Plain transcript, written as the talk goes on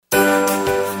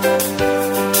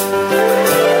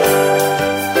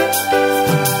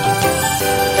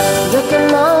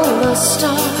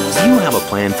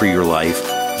plan for your life?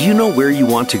 Do you know where you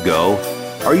want to go?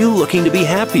 Are you looking to be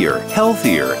happier,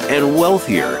 healthier, and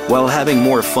wealthier while having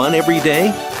more fun every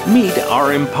day? Meet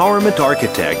our empowerment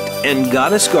architect and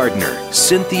goddess gardener,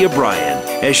 Cynthia Brian,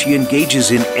 as she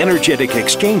engages in energetic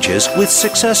exchanges with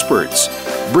successperts,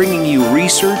 bringing you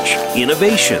research,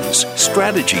 innovations,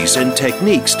 strategies, and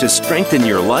techniques to strengthen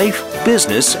your life,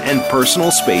 business, and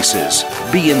personal spaces.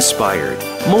 Be inspired,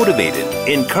 motivated,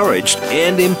 encouraged,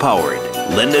 and empowered.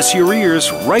 Lend us your ears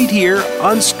right here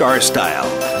on Star Style.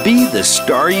 Be the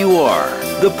star you are.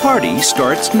 The party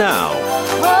starts now.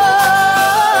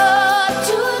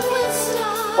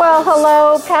 Well,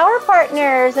 hello, Power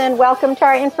Partners, and welcome to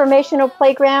our informational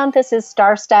playground. This is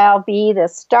Star Style. Be the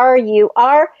star you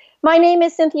are. My name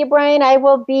is Cynthia Brian. I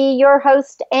will be your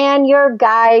host and your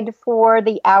guide for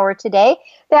the hour today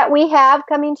that we have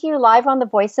coming to you live on the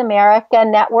Voice America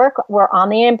Network. We're on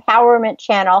the Empowerment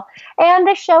Channel, and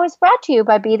the show is brought to you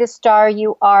by Be the Star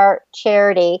You Are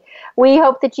charity. We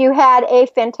hope that you had a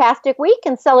fantastic week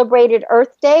and celebrated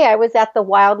Earth Day. I was at the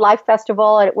Wildlife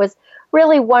Festival, and it was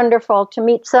really wonderful to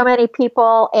meet so many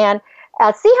people and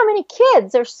see how many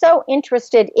kids are so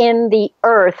interested in the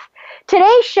earth.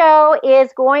 Today's show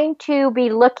is going to be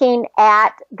looking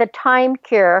at the time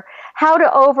cure, how to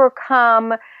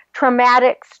overcome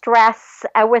traumatic stress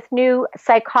with new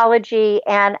psychology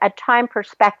and a time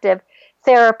perspective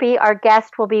therapy. Our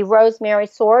guest will be Rosemary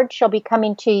Sword. She'll be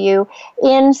coming to you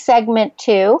in segment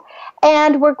 2.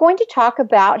 And we're going to talk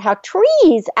about how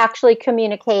trees actually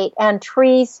communicate and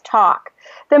trees talk.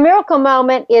 The Miracle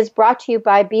Moment is brought to you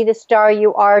by Be the Star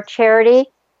You Are charity.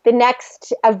 The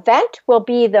next event will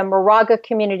be the Moraga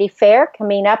Community Fair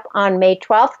coming up on May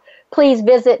 12th. Please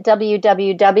visit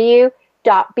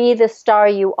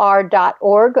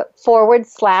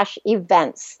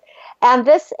www.bethestarur.org/events. And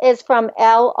this is from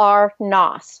L.R.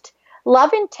 Nost.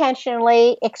 Love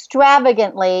intentionally,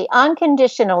 extravagantly,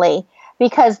 unconditionally,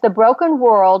 because the broken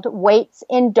world waits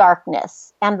in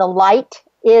darkness and the light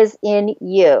is in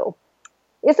you.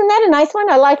 Isn't that a nice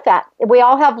one? I like that. We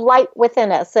all have light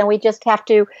within us, and we just have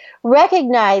to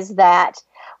recognize that.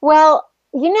 Well,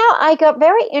 you know, I got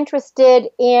very interested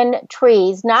in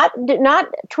trees, not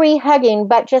tree hugging,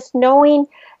 but just knowing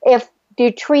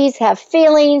do trees have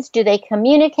feelings? Do they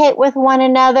communicate with one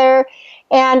another?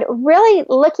 And really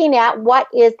looking at what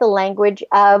is the language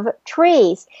of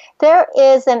trees. There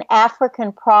is an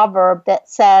African proverb that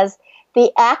says,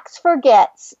 "The axe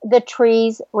forgets, the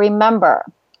trees remember."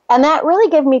 And that really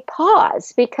gave me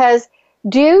pause, because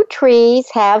do trees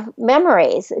have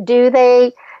memories? Do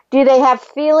they have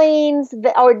feelings,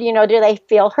 or do they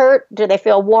feel hurt? Do they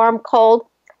feel warm, cold?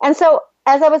 And so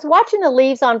as I was watching the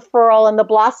leaves unfurl and the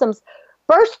blossoms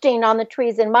bursting on the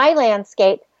trees in my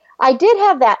landscape, I did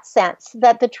have that sense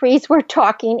that the trees were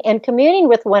talking and communing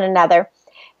with one another.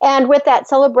 And with that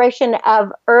celebration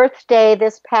of Earth Day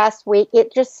this past week,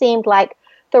 it just seemed like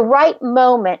the right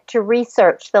moment to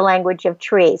research the language of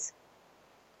trees.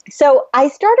 So I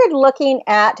started looking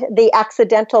at the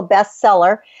accidental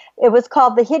bestseller. It was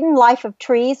called The Hidden Life of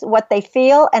Trees, What They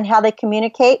Feel and How They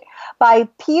Communicate, by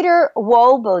Peter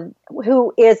Wolbe,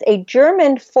 who is a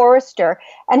German forester.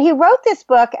 And he wrote this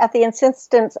book at the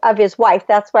insistence of his wife.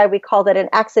 That's why we called it an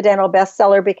accidental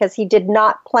bestseller, because he did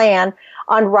not plan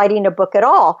on writing a book at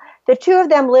all. The two of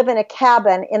them live in a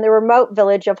cabin in the remote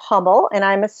village of Hummel, and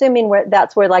I'm assuming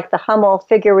that's where like the Hummel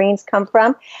figurines come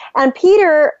from. And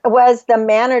Peter was the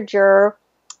manager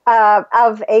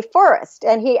of a forest,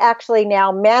 and he actually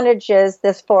now manages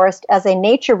this forest as a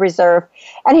nature reserve.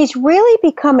 And he's really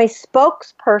become a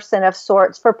spokesperson of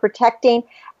sorts for protecting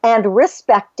and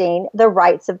respecting the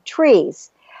rights of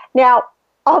trees. Now,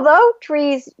 although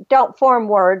trees don't form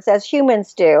words as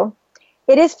humans do,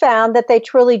 it is found that they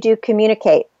truly do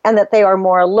communicate, and that they are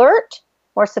more alert,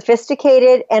 more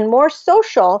sophisticated, and more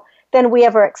social than we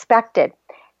ever expected.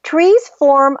 Trees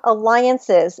form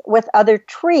alliances with other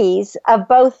trees of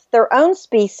both their own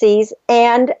species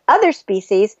and other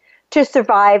species to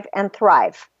survive and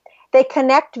thrive. They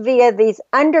connect via these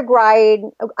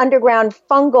underground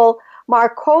fungal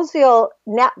mycorrhizal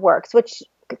networks, which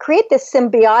create this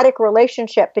symbiotic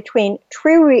relationship between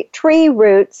tree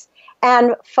roots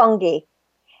and fungi.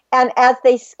 And as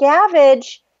they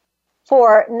scavenge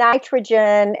for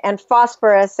nitrogen and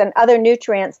phosphorus and other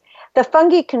nutrients, the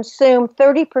fungi consume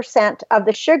 30% of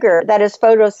the sugar that is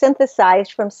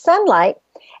photosynthesized from sunlight,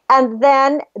 and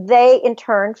then they in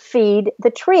turn feed the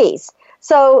trees.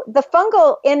 So the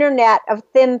fungal internet of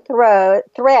thin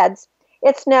threads,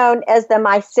 it's known as the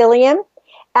mycelium,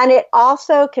 and it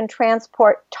also can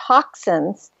transport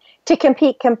toxins to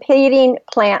competing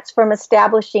plants from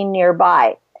establishing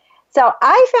nearby. So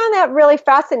I found that really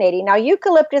fascinating. Now,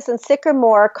 eucalyptus and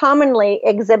sycamore commonly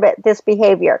exhibit this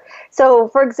behavior. So,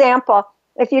 for example,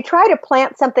 if you try to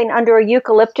plant something under a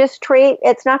eucalyptus tree,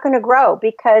 it's not going to grow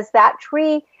because that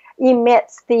tree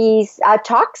emits these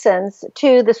toxins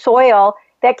to the soil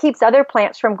that keeps other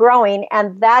plants from growing,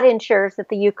 and that ensures that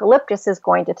the eucalyptus is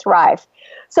going to thrive.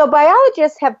 So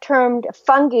biologists have termed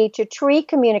fungi to tree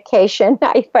communication.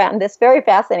 I found this very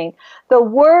fascinating. The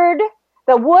wood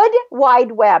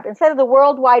wide web, instead of the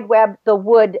World Wide Web, the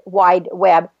wood wide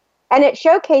web. And it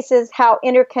showcases how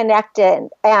interconnected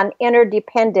and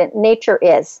interdependent nature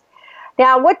is.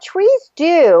 Now, what trees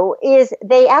do is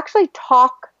they actually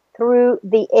talk through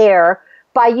the air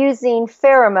by using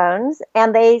pheromones,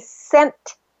 and they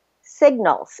scent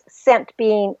signals, scent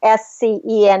being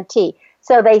S-C-E-N-T.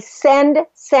 So they send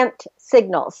scent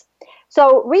signals.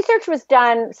 So research was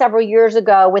done several years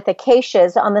ago with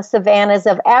acacias on the savannas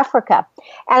of Africa.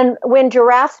 And when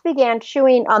giraffes began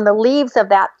chewing on the leaves of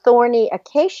that thorny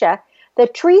acacia, the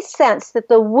tree sensed that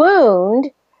the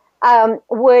wound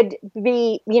would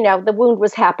be, the wound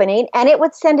was happening, and it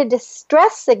would send a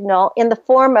distress signal in the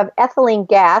form of ethylene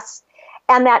gas,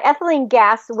 and that ethylene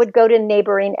gas would go to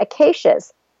neighboring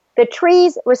acacias. The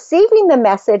trees receiving the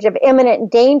message of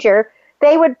imminent danger,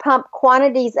 they would pump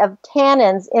quantities of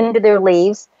tannins into their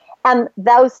leaves, and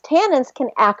those tannins can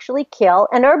actually kill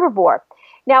an herbivore.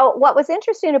 Now, what was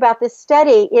interesting about this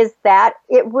study is that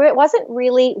it wasn't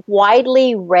really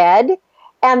widely read,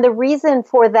 and the reason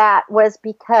for that was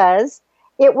because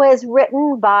it was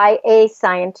written by a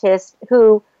scientist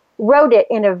who wrote it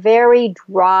in a very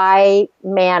dry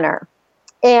manner.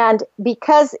 And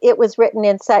because it was written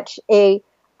in such a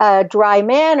dry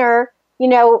manner,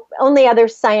 only other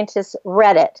scientists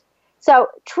read it. So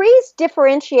trees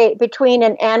differentiate between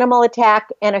an animal attack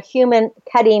and a human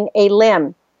cutting a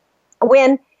limb.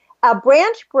 When a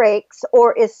branch breaks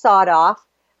or is sawed off,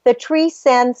 the tree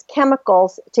sends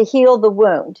chemicals to heal the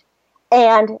wound,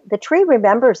 and the tree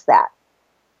remembers that.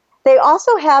 They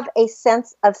also have a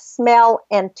sense of smell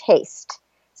and taste.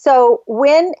 So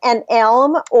when an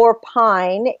elm or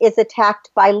pine is attacked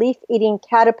by leaf-eating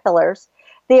caterpillars,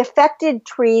 the affected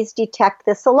trees detect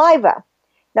the saliva.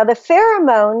 Now, the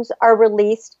pheromones are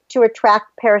released to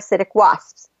attract parasitic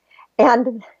wasps.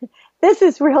 And this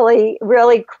is really,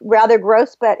 really rather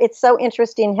gross, but it's so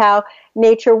interesting how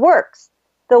nature works.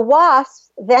 The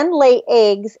wasps then lay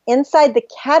eggs inside the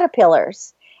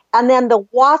caterpillars, and then the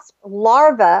wasp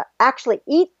larvae actually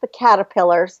eat the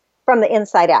caterpillars from the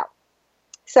inside out.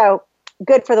 So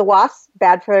good for the wasps,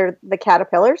 bad for the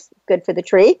caterpillars, good for the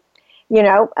tree,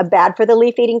 bad for the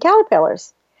leaf-eating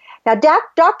caterpillars. Now,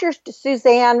 Dr.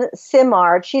 Suzanne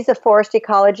Simard, she's a forest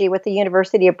ecology with the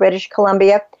University of British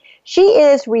Columbia. She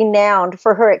is renowned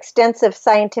for her extensive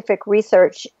scientific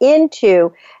research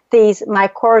into these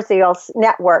mycorrhizal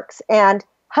networks and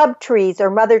hub trees, or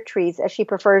mother trees, as she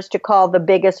prefers to call the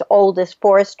biggest, oldest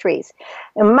forest trees.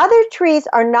 And mother trees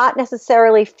are not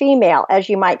necessarily female, as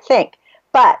you might think,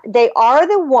 but they are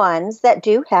the ones that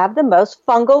do have the most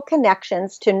fungal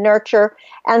connections to nurture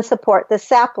and support the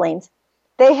saplings.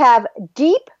 They have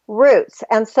deep roots,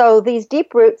 and so these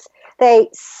deep roots, they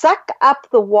suck up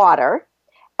the water,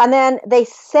 and then they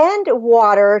send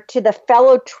water to the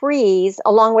fellow trees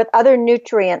along with other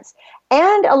nutrients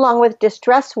and along with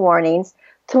distress warnings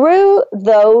through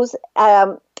those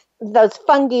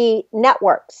fungi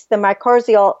networks, the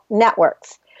mycorrhizal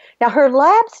networks. Now, her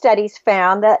lab studies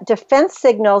found that defense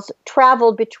signals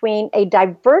traveled between a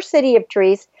diversity of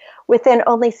trees within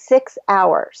only 6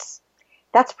 hours.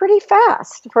 That's pretty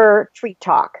fast for tree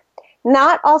talk.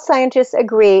 Not all scientists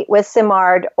agree with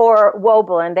Simard or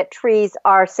Woebelin that trees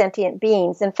are sentient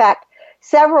beings. In fact,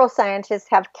 several scientists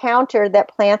have countered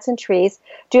that plants and trees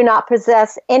do not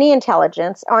possess any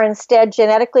intelligence, or instead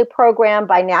genetically programmed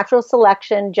by natural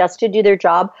selection just to do their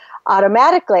job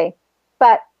automatically.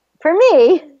 But for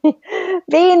me,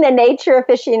 being the nature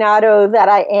aficionado that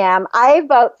I am, I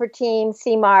vote for Team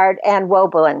Simard and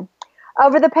Woebelin.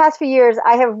 Over the past few years,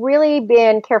 I have really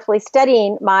been carefully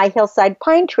studying my hillside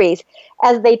pine trees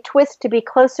as they twist to be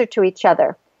closer to each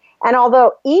other. And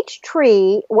although each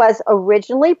tree was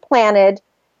originally planted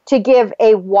to give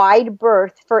a wide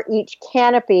berth for each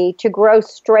canopy to grow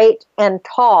straight and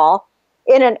tall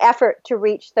in an effort to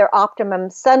reach their optimum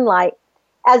sunlight,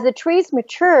 as the trees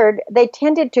matured, they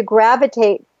tended to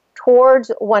gravitate towards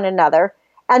one another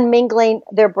and mingling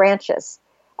their branches.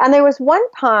 And there was one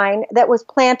pine that was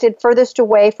planted furthest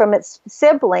away from its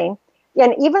sibling,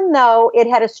 and even though it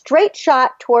had a straight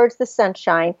shot towards the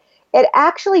sunshine, it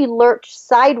actually lurched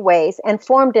sideways and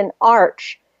formed an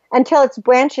arch until its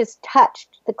branches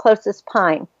touched the closest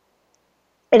pine.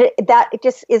 It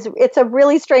just is. It's a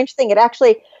really strange thing. It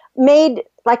actually made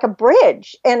like a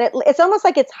bridge, and it's almost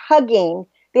like it's hugging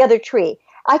the other tree.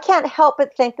 I can't help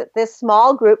but think that this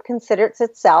small group considers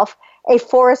itself a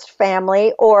forest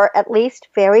family, or at least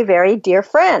very, very dear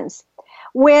friends.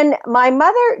 When my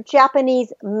mother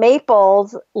Japanese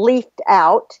maples leafed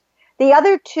out, the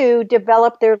other two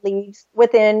developed their leaves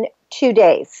within 2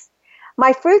 days.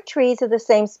 My fruit trees of the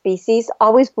same species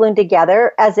always bloom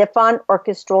together as if on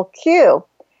orchestral cue.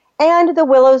 And the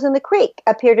willows in the creek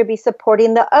appear to be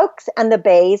supporting the oaks and the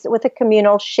bays with a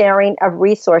communal sharing of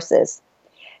resources.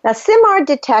 Now, Simard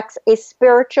detects a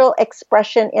spiritual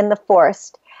expression in the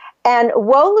forest, and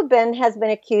Wolubin has been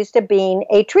accused of being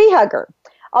a tree hugger,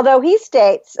 although he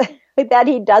states that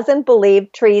he doesn't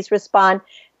believe trees respond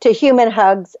to human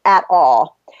hugs at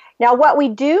all. Now, what we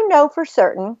do know for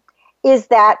certain is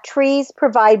that trees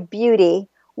provide beauty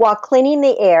while cleaning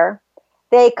the air,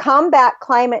 they combat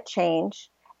climate change,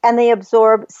 and they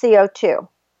absorb CO2.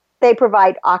 They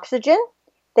provide oxygen,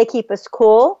 they keep us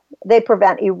cool, they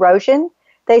prevent erosion,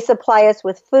 they supply us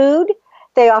with food,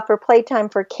 they offer playtime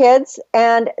for kids,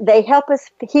 and they help us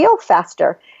heal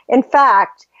faster. In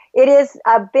fact, it has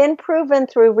been proven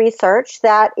through research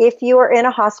that if you are in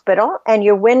a hospital and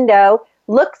your window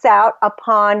looks out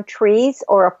upon trees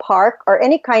or a park or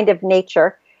any kind of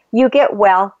nature, you get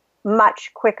well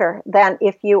much quicker than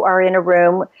if you are in a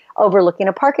room overlooking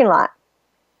a parking lot.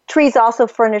 Trees also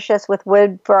furnish us with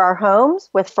wood for our homes,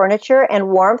 with furniture and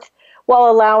warmth, while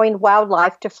allowing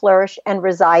wildlife to flourish and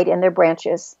reside in their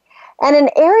branches. And an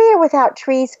area without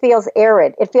trees feels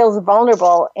arid. It feels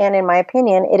vulnerable, and in my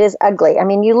opinion, it is ugly. I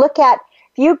mean, if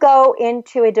you go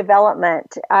into a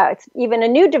development, even a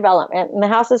new development, and the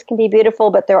houses can be beautiful,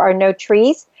 but there are no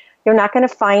trees, you're not going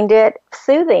to find it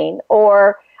soothing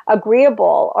or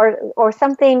agreeable or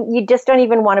something. You just don't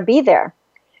even want to be there.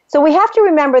 So we have to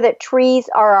remember that trees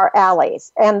are our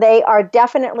allies, and they are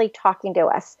definitely talking to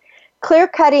us. Clear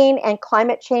cutting and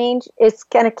climate change is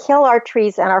going to kill our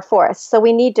trees and our forests. So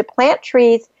we need to plant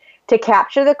trees to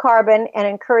capture the carbon and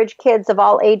encourage kids of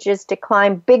all ages to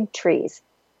climb big trees.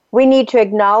 We need to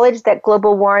acknowledge that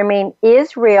global warming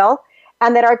is real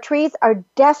and that our trees are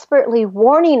desperately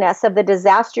warning us of the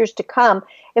disasters to come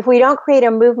if we don't create a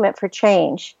movement for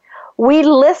change. We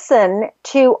listen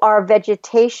to our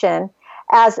vegetation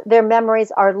as their memories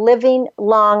are living,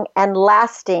 long, and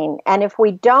lasting. And if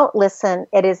we don't listen,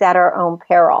 it is at our own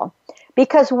peril.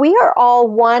 Because we are all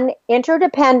one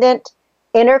interdependent,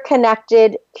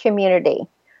 interconnected community.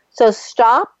 So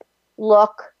stop,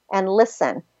 look, and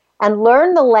listen, and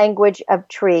learn the language of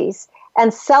trees,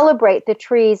 and celebrate the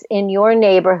trees in your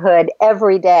neighborhood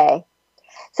every day.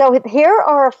 So here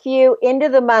are a few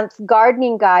end-of-the-month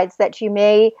gardening guides that you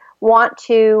may want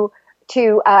to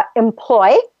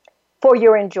employ for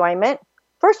your enjoyment.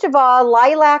 First of all,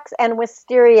 lilacs and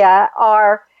wisteria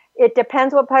it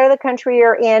depends what part of the country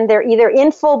you're in. They're either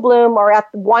in full bloom or at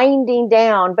winding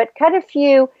down, but cut a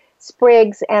few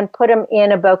sprigs and put them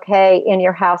in a bouquet in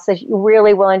your house. So you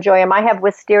really will enjoy them. I have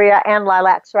wisteria and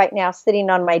lilacs right now sitting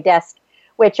on my desk,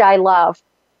 which I love.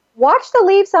 Watch the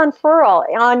leaves unfurl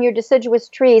on your deciduous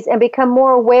trees and become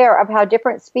more aware of how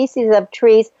different species of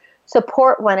trees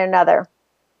support one another.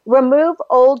 Remove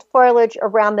old foliage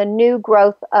around the new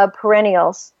growth of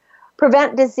perennials.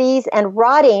 Prevent disease and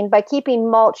rotting by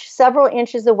keeping mulch several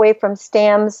inches away from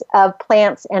stems of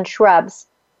plants and shrubs.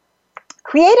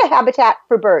 Create a habitat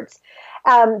for birds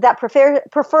that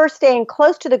prefer staying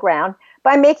close to the ground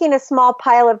by making a small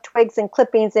pile of twigs and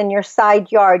clippings in your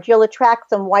side yard. You'll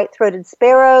attract some white-throated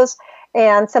sparrows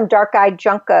and some dark-eyed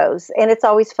juncos, and it's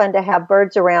always fun to have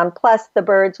birds around. Plus, the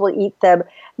birds will eat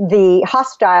the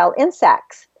hostile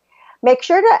insects. Make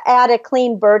sure to add a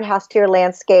clean birdhouse to your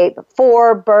landscape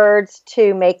for birds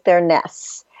to make their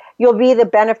nests. You'll be the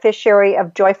beneficiary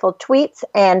of joyful tweets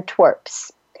and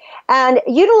twerps. And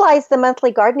utilize the monthly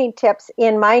gardening tips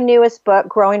in my newest book,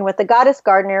 Growing with the Goddess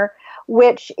Gardener,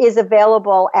 which is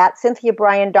available at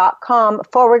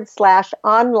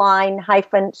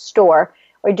cynthiabrian.com/online-store.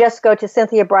 Or just go to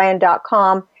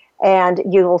cynthiabrian.com and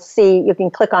you can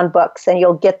click on books and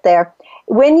you'll get there.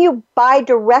 When you buy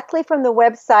directly from the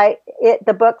website,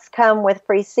 the books come with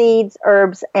free seeds,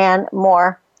 herbs, and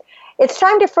more. It's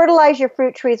time to fertilize your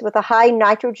fruit trees with a high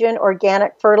nitrogen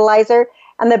organic fertilizer,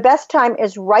 and the best time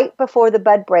is right before the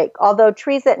bud break, although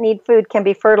trees that need food can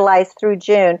be fertilized through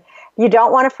June. You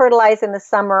don't want to fertilize in the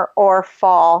summer or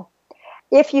fall.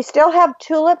 If you still have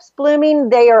tulips blooming,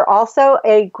 they are also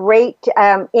a great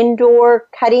indoor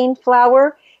cutting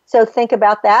flower, so think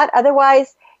about that.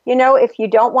 Otherwise, if you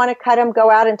don't want to cut them, go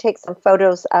out and take some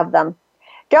photos of them.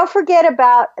 Don't forget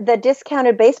about the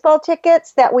discounted baseball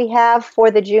tickets that we have for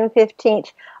the June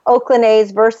 15th Oakland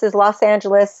A's versus Los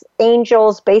Angeles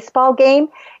Angels baseball game.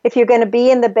 If you're going to be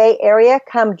in the Bay Area,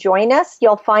 come join us.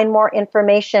 You'll find more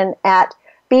information at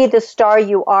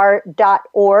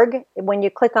bethestaryouare.org. When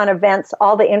you click on events,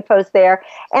 all the info's there.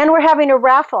 And we're having a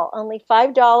raffle, only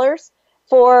 $5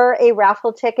 for a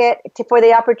raffle ticket for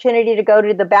the opportunity to go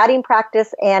to the batting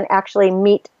practice and actually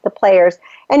meet the players.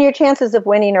 And your chances of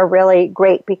winning are really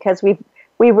great because we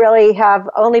really have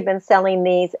only been selling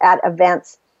these at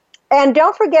events. And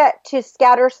don't forget to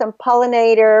scatter some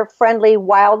pollinator-friendly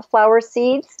wildflower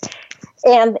seeds.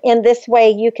 And in this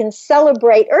way, you can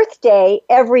celebrate Earth Day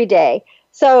every day.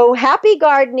 So happy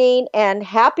gardening and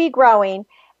happy growing,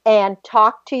 and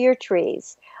talk to your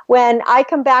trees. When I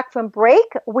come back from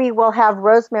break, we will have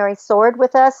Rosemary Sword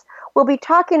with us. We'll be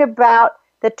talking about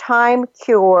the time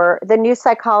cure, the new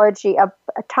psychology of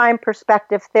time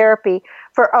perspective therapy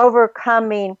for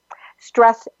overcoming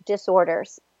stress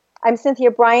disorders. I'm Cynthia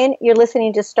Brian. You're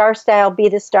listening to Star Style, Be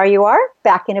the Star You Are.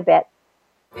 Back in a bit.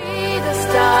 Be the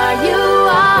star you are.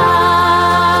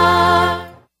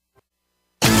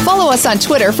 Follow us on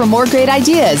Twitter for more great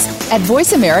ideas at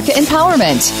Voice America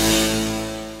Empowerment.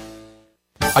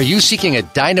 Are you seeking a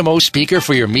dynamo speaker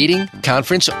for your meeting,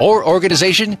 conference, or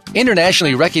organization?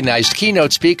 Internationally recognized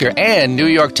keynote speaker and New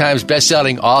York Times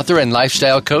bestselling author and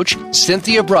lifestyle coach,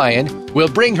 Cynthia Brian, will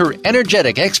bring her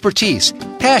energetic expertise,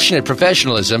 passionate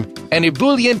professionalism, and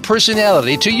ebullient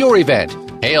personality to your event.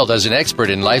 Hailed as an expert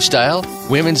in lifestyle,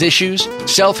 women's issues,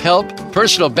 self-help,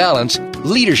 personal balance,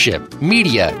 leadership,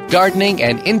 media, gardening,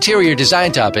 and interior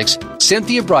design topics,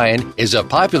 Cynthia Brian is a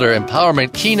popular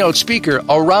empowerment keynote speaker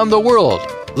around the world,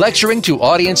 lecturing to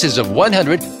audiences of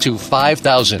 100 to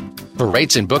 5,000. For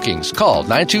rates and bookings, call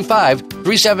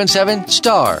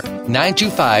 925-377-STAR,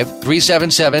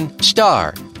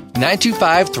 925-377-STAR,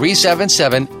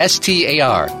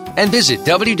 925-377-STAR, and visit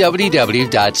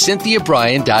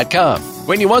www.cynthiabrian.com.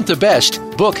 When you want the best,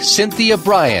 book Cynthia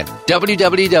Brian,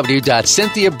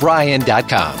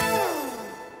 www.cynthiabrian.com.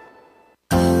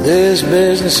 This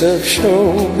business of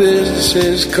show business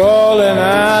is calling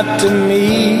out to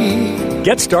me.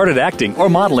 Get started acting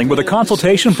or modeling with a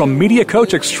consultation from media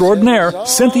coach extraordinaire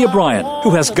Cynthia Brian,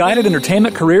 who has guided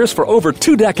entertainment careers for over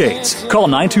 2 decades. Call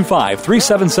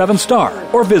 925-377-STAR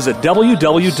or visit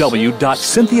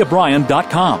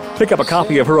www.cynthiabrian.com. Pick up a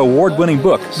copy of her award-winning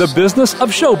book, The Business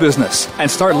of Show Business,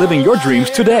 and start living your dreams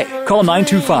today. Call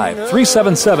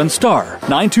 925-377-STAR,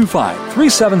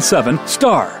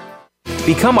 925-377-STAR.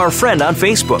 Become our friend on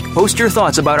Facebook. Post your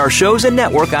thoughts about our shows and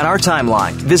network on our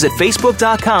timeline. Visit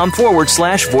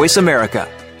Facebook.com/Voice America.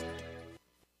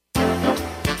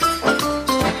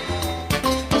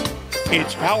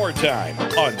 It's power time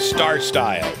on Star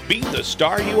Style. Be the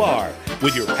star you are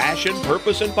with your passion,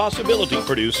 purpose, and possibility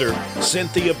producer,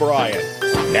 Cynthia Brian.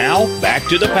 Now, back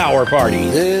to the power party.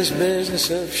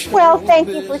 Well, thank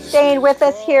you for staying with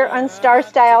us here on Star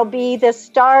Style, Be the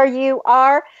Star You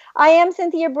Are. I am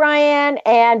Cynthia Brian,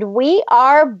 and we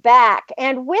are back.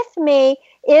 And with me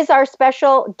is our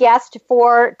special guest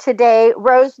for today,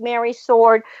 Rosemary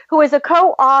Sword, who is a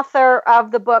co-author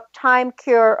of the book Time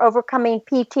Cure, Overcoming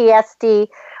PTSD,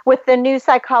 with the new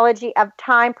psychology of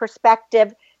time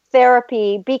perspective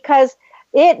therapy, because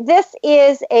this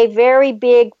is a very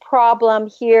big problem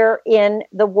here in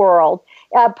the world.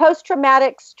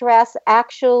 Post-traumatic stress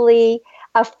actually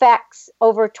affects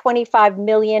over 25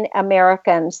 million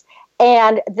Americans.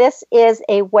 And this is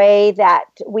a way that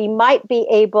we might be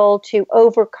able to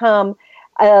overcome.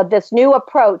 This new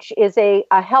approach is a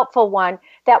helpful one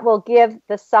that will give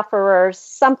the sufferers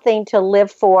something to live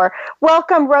for.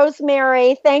 Welcome,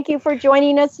 Rosemary. Thank you for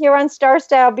joining us here on Star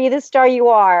Style, Be the Star You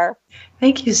Are.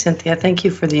 Thank you, Cynthia. Thank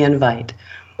you for the invite.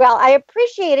 Well, I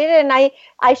appreciate it. And I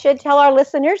should tell our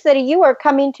listeners that you are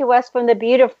coming to us from the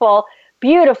beautiful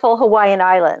Hawaiian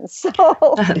Islands. So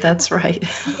that's right.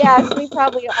 Yes, we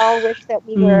probably all wish that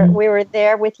we were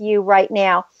there with you right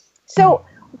now. So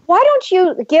why don't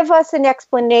you give us an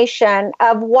explanation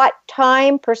of what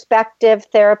time perspective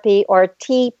therapy, or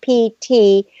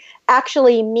TPT,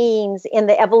 actually means in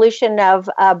the evolution of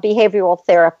behavioral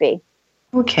therapy?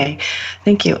 Okay,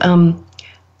 thank you.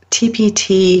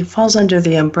 TPT falls under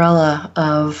the umbrella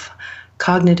of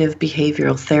cognitive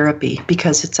behavioral therapy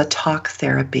because it's a talk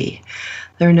therapy.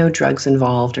 There are no drugs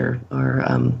involved or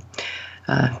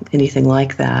anything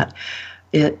like that.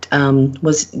 It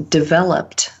was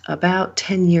developed about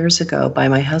 10 years ago by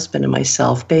my husband and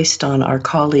myself based on our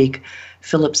colleague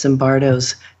Philip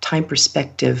Zimbardo's time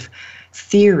perspective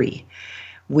theory,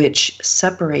 which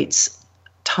separates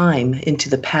time into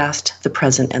the past, the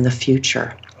present, and the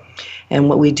future. And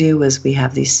what we do is we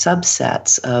have these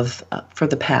subsets of, for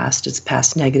the past, it's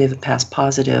past negative and past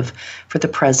positive. For the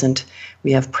present,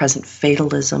 we have present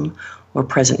fatalism or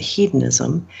present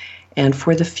hedonism. And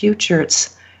for the future,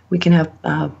 we can have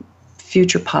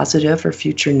future positive or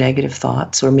future negative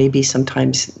thoughts, or maybe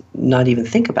sometimes not even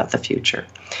think about the future.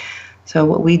 So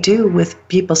what we do with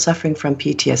people suffering from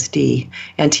PTSD,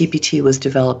 and TPT was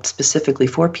developed specifically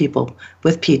for people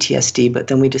with PTSD, but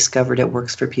then we discovered it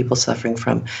works for people suffering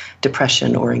from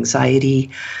depression or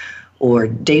anxiety or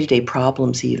day-to-day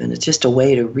problems even. It's just a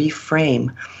way to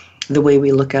reframe the way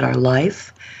we look at our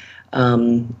life,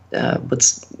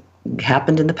 what's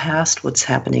happened in the past, what's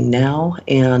happening now,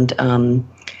 and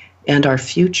our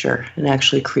future, and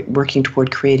actually working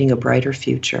toward creating a brighter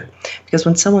future. Because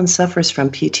when someone suffers from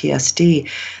PTSD,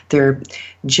 they're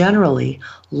generally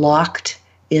locked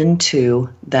into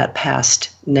that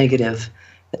past negative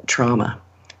trauma.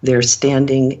 They're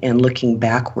standing and looking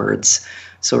backwards,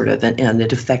 sort of, and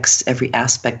it affects every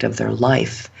aspect of their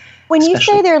life. When you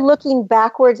say they're looking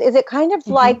backwards, is it kind of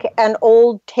like an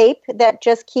old tape that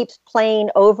just keeps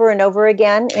playing over and over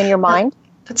again in your mind?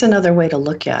 That's another way to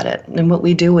look at it. And what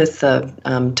we do with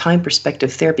the time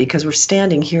perspective therapy, because we're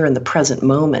standing here in the present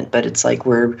moment, but it's like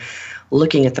we're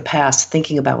looking at the past,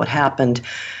 thinking about what happened,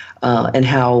 and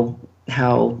how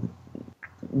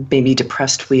maybe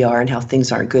depressed we are and how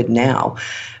things aren't good now.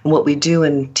 And what we do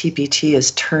in TPT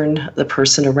is turn the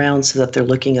person around so that they're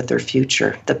looking at their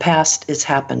future. The past has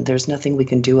happened. There's nothing we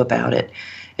can do about it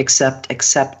except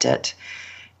accept it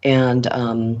and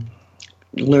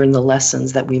learn the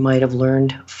lessons that we might have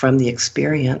learned from the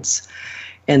experience,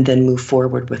 and then move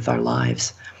forward with our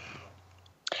lives.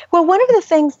 Well, one of the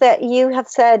things that you have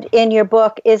said in your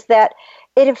book is that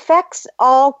it affects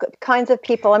all kinds of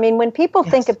people. I mean, when people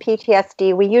think of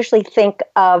PTSD, we usually think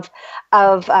of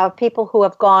people who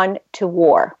have gone to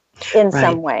war in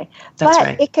some way. That's but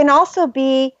right. It can also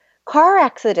be car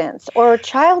accidents or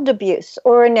child abuse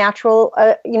or a natural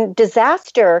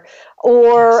disaster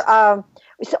or,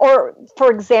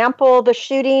 for example, the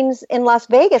shootings in Las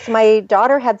Vegas. My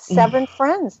daughter had 7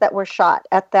 friends that were shot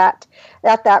at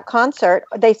that concert.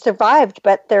 They survived,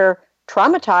 but they're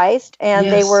traumatized,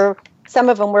 and some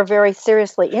of them were very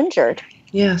seriously injured.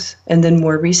 Yes, and then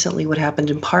more recently, what happened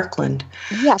in Parkland.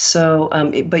 Yes. So,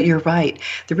 but you're right.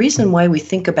 The reason why we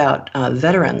think about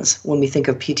veterans when we think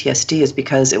of PTSD is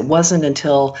because it wasn't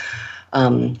until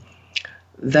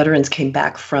veterans came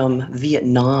back from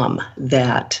Vietnam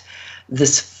that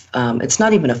this, it's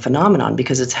not even a phenomenon,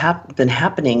 because it's been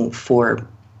happening for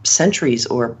centuries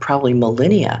or probably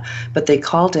millennia, but they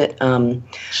called it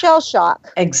shell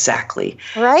shock. Exactly.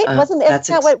 Right? Isn't that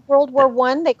what World War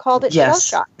I, they called it shell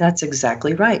shock? Yes, that's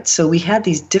exactly right. So we had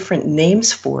these different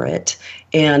names for it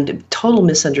and total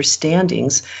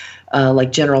misunderstandings,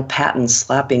 like General Patton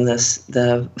slapping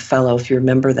the fellow, if you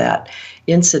remember that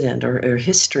incident or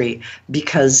history,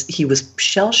 because he was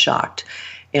shell shocked.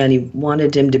 And he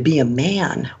wanted him to be a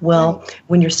man. Well,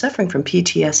 when you're suffering from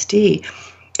PTSD,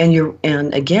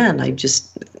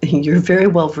 you're very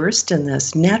well versed in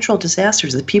this. Natural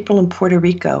disasters, the people in Puerto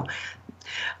Rico,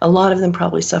 a lot of them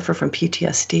probably suffer from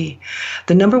PTSD.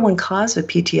 The number one cause of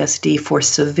PTSD for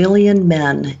civilian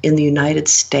men in the United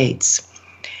States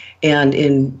and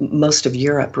in most of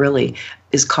Europe, really,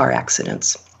 is car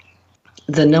accidents.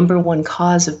 The number one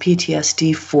cause of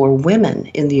PTSD for women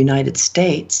in the United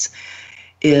States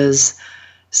is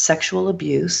sexual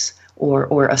abuse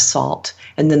or assault.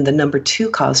 And then the number 2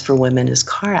 cause for women is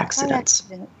car accidents.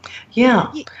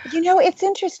 Yeah. It's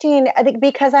interesting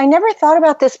because I never thought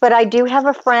about this, but I do have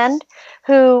a friend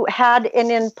who had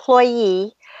an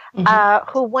employee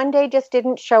who one day just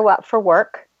didn't show up for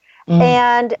work.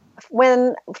 And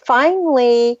when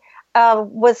finally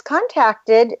was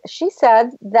contacted, she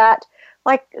said that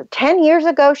like 10 years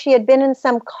ago, she had been in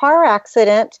some car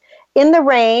accident in the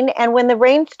rain, and when the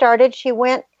rain started, she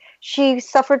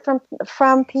suffered from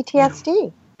PTSD. Yeah,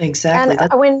 exactly.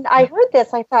 And when I heard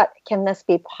this, I thought, can this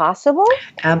be possible?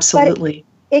 Absolutely.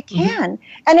 But it can.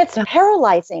 And it's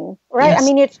paralyzing, right? Yes. I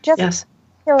mean, it's just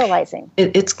paralyzing.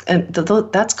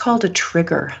 That's called a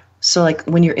trigger. So like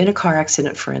when you're in a car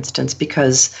accident, for instance,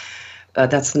 because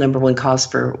that's the number one cause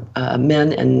for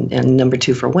men and number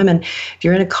 2 for women. If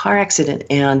you're in a car accident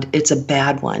and it's a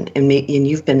bad one and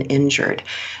you've been injured,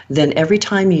 then every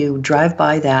time you drive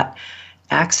by that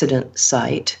accident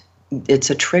site, it's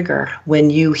a trigger. When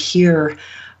you hear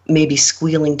maybe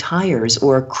squealing tires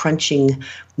or crunching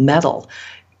metal,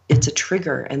 it's a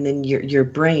trigger. And then your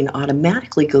brain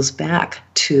automatically goes back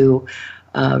to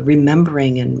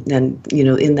remembering and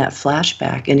in that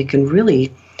flashback. And it can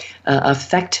really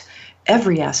affect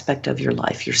every aspect of your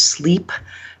life, your sleep,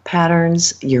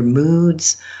 patterns, your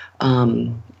moods,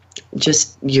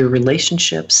 just your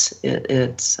relationships.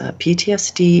 It's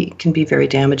PTSD can be very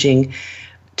damaging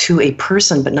to a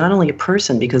person, but not only a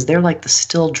person, because they're like the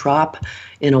still drop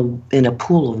in a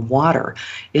pool of water.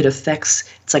 It's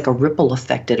like a ripple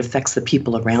effect. It affects the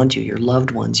people around you, your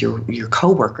loved ones, your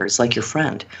coworkers, like your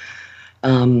friend.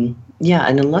 And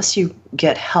unless you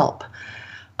get help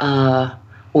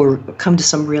or come to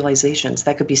some realizations,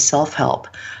 that could be self-help.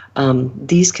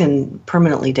 These can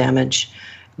permanently damage,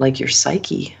 like, your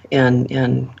psyche,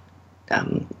 and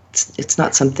it's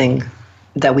not something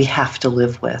that we have to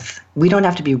live with. We don't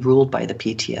have to be ruled by the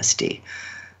PTSD.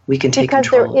 We can take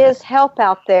control of it. Because there is help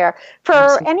out there. For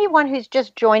Absolutely. anyone who's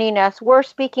just joining us, we're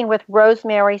speaking with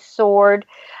Rosemary Sword.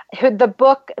 The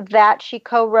book that she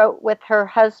co-wrote with her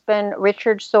husband,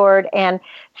 Richard Sword, and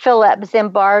Philip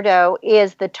Zimbardo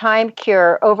is The Time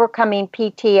Cure, Overcoming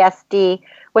PTSD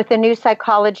with the New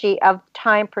Psychology of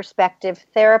Time Perspective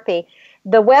Therapy.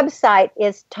 The website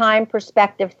is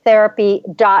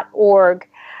timeperspectivetherapy.org.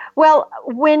 Well,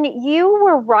 when you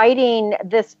were writing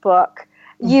this book,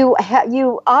 you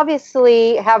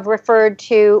obviously have referred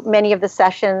to many of the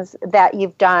sessions that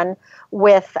you've done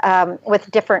with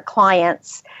different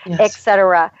clients, Yes.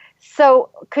 etc. So,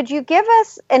 could you give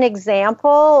us an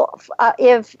example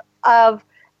of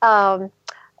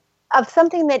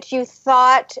something that you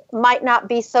thought might not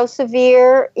be so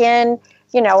severe in,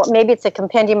 maybe it's a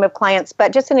compendium of clients,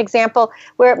 but just an example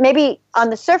where maybe on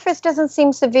the surface doesn't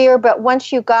seem severe, but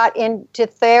once you got into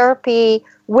therapy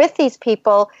with these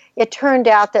people, it turned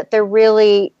out that there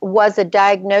really was a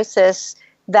diagnosis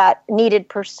that needed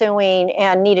pursuing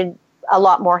and needed a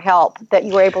lot more help, that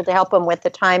you were able to help them with the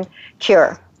Time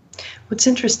Cure. What's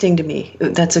interesting to me,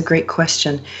 that's a great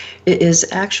question, it is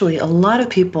actually a lot of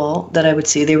people that I would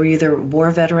see, they were either war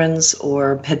veterans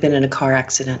or had been in a car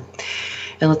accident.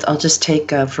 And I'll just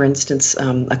take, for instance,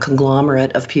 a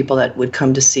conglomerate of people that would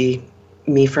come to see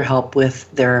me for help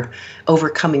with their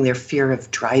overcoming their fear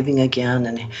of driving again,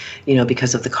 and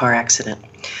because of the car accident.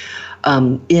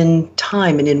 In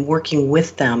time and in working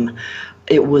with them,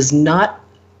 it was not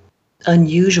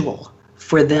unusual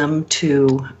for them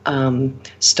to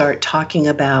start talking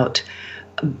about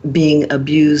being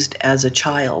abused as a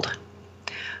child.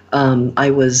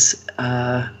 I was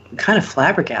kind of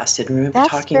flabbergasted.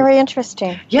 That's very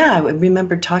interesting. Yeah, I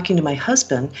remember talking to my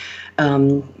husband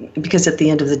because at the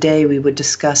end of the day we would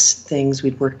discuss things.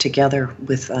 We'd work together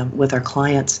with our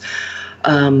clients.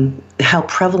 How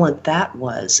prevalent that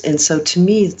was, and so to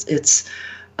me, it's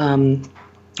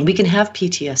we can have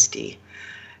PTSD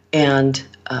and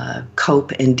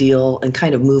cope and deal and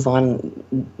kind of move on,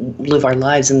 live our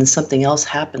lives, and then something else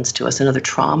happens to us, another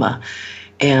trauma,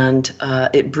 and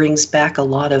it brings back a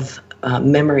lot of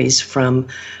memories from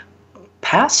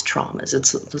past traumas.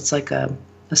 It's like a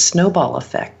snowball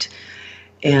effect.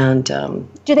 And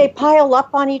do they pile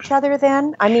up on each other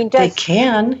then? I mean, they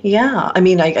can, yeah. I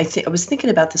mean, I was thinking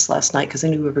about this last night because I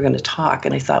knew we were going to talk,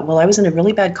 and I thought, well, I was in a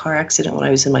really bad car accident when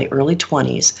I was in my early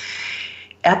 20s.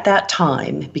 At that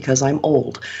time, because I'm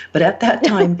old, but at that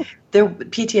time,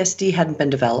 PTSD hadn't been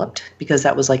developed, because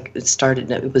that was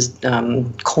it was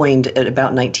coined at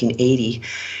about 1980.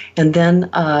 And then,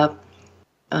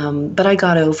 but I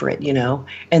got over it,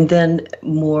 and then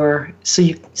more,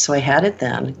 so I had it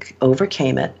then,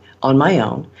 overcame it on my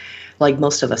own, like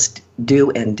most of us do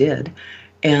and did.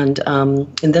 And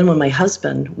then when my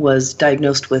husband was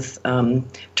diagnosed with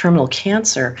terminal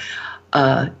cancer,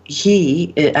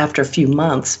 he, after a few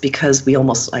months, because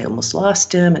I almost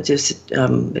lost him, it just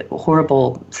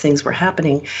horrible things were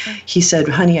happening. He said,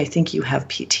 "Honey, I think you have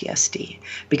PTSD,"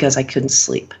 because I couldn't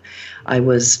sleep. I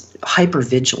was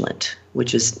hypervigilant,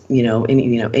 which is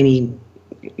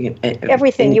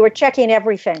everything. You were checking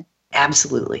everything.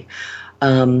 Absolutely.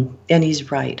 And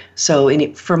he's right. So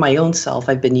for my own self,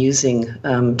 I've been using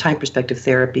time perspective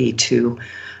therapy to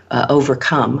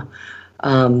overcome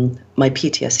my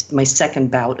PTSD, my second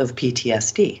bout of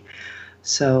PTSD.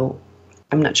 So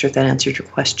I'm not sure if that answered your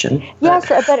question. Yes,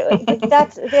 but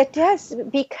it does,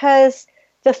 because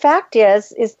the fact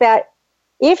is that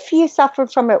if you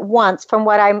suffered from it once, from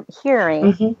what I'm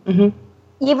hearing,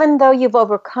 even though you've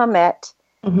overcome it,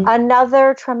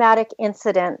 another traumatic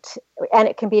incident, and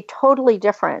it can be totally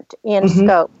different in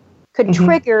scope, could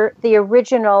trigger the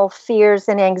original fears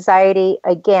and anxiety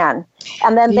again.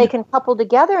 And then they can couple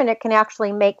together, and it can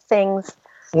actually make things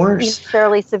worse,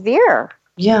 fairly severe.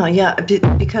 Yeah,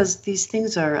 because these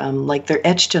things are they're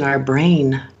etched in our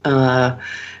brain, and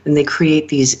they create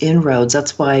these inroads.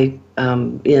 That's why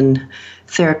in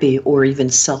therapy or even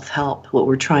self-help, what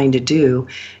we're trying to do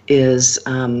is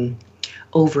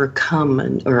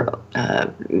overcome or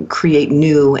create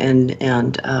new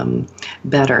and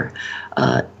better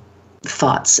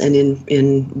thoughts and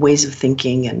in ways of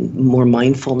thinking and more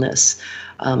mindfulness,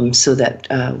 so that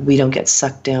we don't get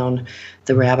sucked down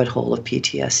the rabbit hole of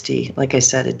PTSD. Like I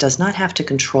said, it does not have to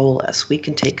control us. We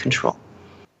can take control.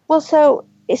 Well, so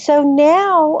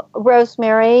now,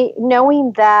 Rosemary,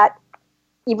 knowing that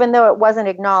even though it wasn't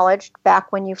acknowledged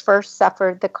back when you first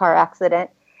suffered the car accident,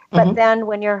 but then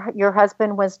when your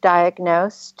husband was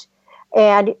diagnosed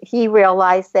and he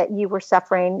realized that you were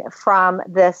suffering from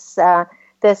this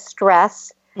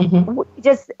stress,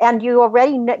 and you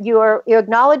already you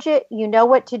acknowledge it, you know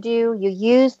what to do, you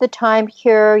use the time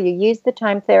cure, you use the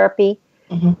time therapy.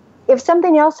 If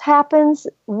something else happens,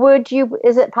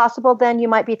 is it possible then you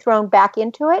might be thrown back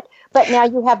into it, but now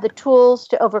you have the tools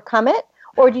to overcome it?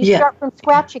 Or do you start from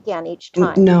scratch again each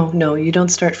time? No, you don't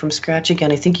start from scratch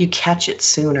again. I think you catch it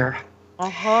sooner.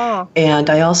 And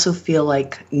I also feel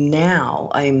like now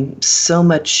I'm so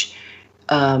much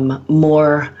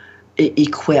more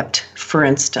equipped. For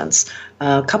instance,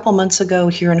 a couple months ago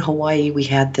here in Hawaii, we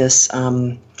had this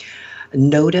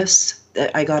notice.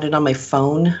 I got it on my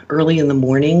phone early in the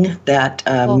morning that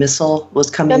missile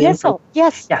was coming in. The missile,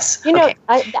 yes. You know,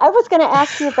 I was going to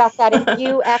ask you about that. If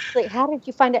you actually, how did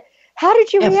you find it? How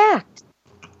did you react?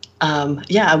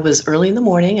 I was early in the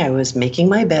morning. I was making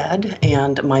my bed,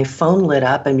 and my phone lit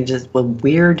up. I mean, just a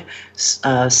weird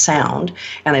sound.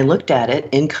 And I looked at it,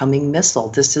 incoming missile.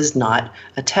 This is not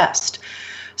a test.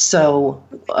 So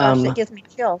it gives me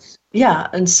chills. Yeah,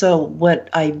 and so what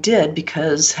I did,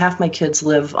 because half my kids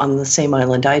live on the same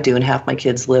island I do, and half my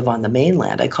kids live on the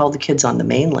mainland, I called the kids on the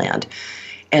mainland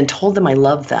and told them I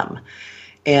love them.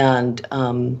 And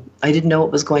I didn't know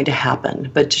what was going to happen,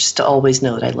 but just to always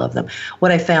know that I love them.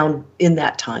 What I found in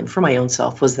that time for my own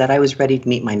self was that I was ready to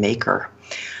meet my maker.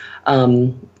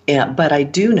 But I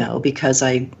do know, because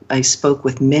I spoke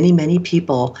with many, many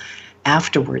people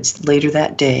afterwards, later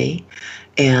that day,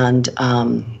 and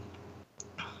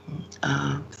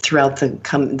throughout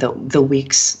the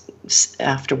weeks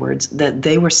afterwards, that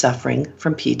they were suffering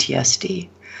from PTSD.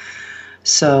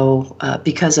 So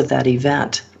because of that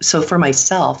event. So for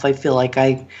myself, I feel like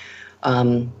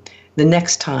the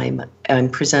next time I'm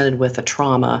presented with a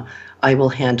trauma, I will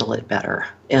handle it better.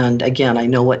 And again, I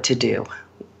know what to do.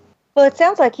 Well, it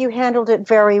sounds like you handled it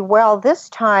very well this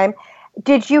time.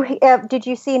 Did you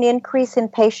see an increase in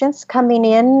patients coming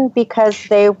in because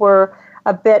they were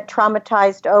a bit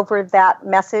traumatized over that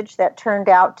message that turned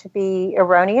out to be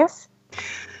erroneous?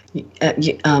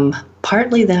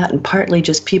 Partly that, and partly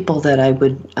just people that I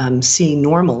would see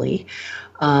normally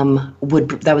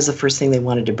that was the first thing they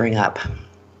wanted to bring up.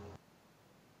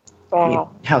 Wow,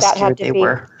 how scared they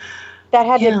were. That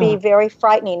had to be very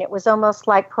frightening. It was almost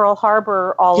like Pearl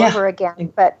Harbor all over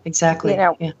again, but exactly,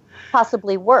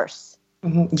 possibly worse.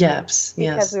 Yes,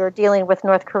 because we were dealing with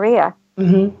North Korea.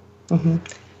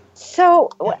 So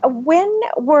when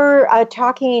we're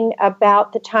talking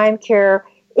about the time cure,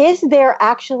 is there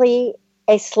actually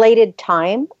a slated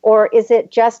time, or is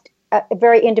it just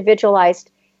very individualized,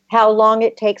 how long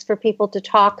it takes for people to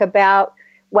talk about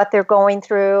what they're going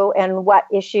through and what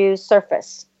issues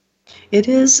surface? It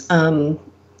is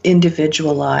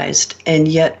individualized, and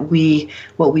yet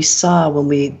what we saw when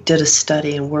we did a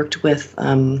study and worked with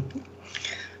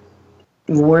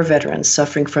war veterans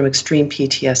suffering from extreme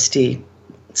PTSD,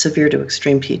 severe to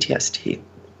extreme PTSD,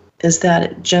 is that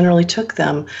it generally took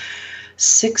them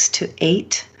 6 to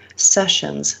 8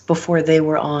 sessions before they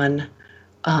were on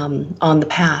the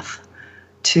path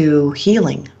to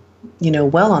healing,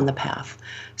 well on the path.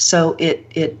 So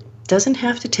it doesn't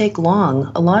have to take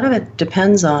long. A lot of it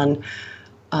depends on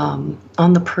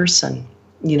the person,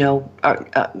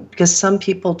 because some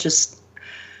people just,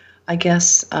 I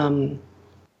guess,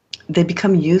 they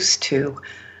become used to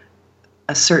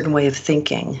a certain way of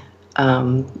thinking.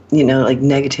 Like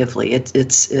negatively,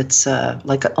 it's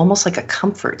like almost like a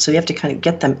comfort. So you have to kind of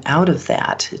get them out of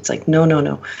that. It's like,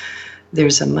 no.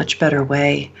 There's a much better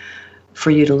way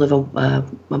for you to live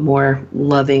a more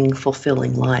loving,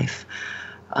 fulfilling life.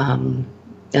 And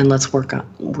let's work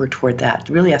toward that.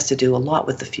 It really has to do a lot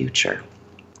with the future.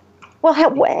 Well,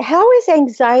 how is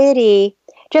anxiety,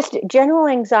 just general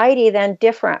anxiety, then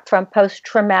different from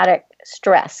post-traumatic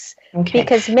stress? Okay.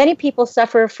 Because many people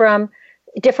suffer from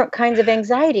different kinds of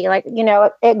anxiety, like,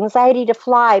 anxiety to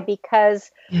fly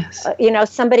because,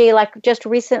 somebody, like just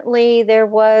recently there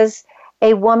was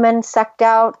a woman sucked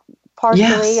out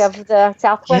partially of the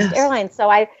Southwest Airlines. So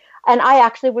I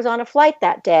actually was on a flight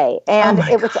that day, and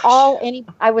it was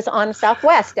I was on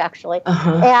Southwest actually,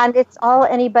 and it's all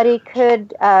anybody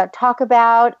could talk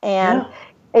about, and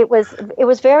It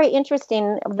was very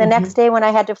interesting. The next day when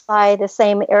I had to fly the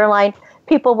same airline,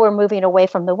 people were moving away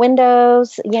from the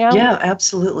windows, Yeah,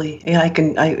 absolutely. Yeah,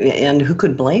 and who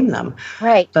could blame them?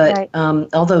 Right. But right.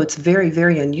 Although it's very,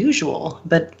 very unusual,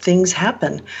 but things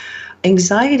happen.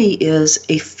 Anxiety is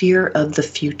a fear of the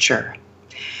future.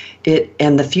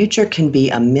 And the future can be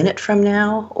a minute from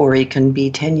now, or it can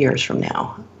be 10 years from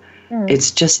now.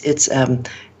 It's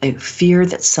a fear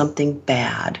that something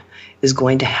bad is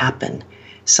going to happen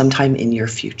sometime in your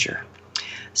future.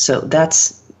 So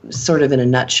that's sort of in a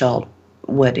nutshell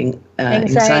what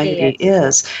anxiety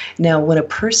is. Now, when a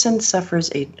person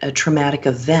suffers a traumatic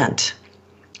event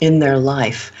in their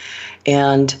life,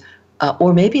 and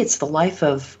or maybe it's the life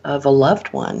of a loved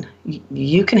one,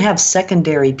 you can have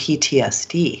secondary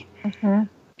PTSD.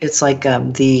 It's like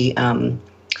the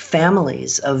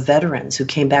families of veterans who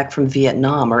came back from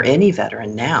Vietnam, or any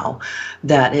veteran now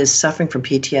that is suffering from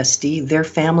PTSD, their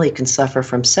family can suffer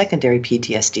from secondary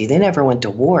PTSD. They never went to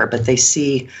war, but they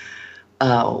see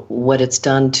what it's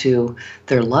done to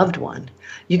their loved one.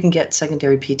 You can get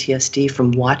secondary PTSD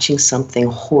from watching something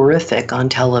horrific on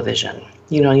television.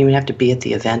 You don't even have to be at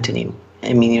the event anymore.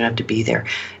 I mean, you don't have to be there.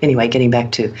 Anyway, getting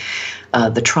back to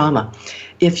the trauma.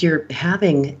 If you're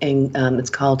having, it's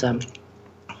called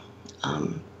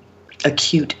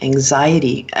acute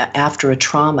anxiety after a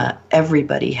trauma,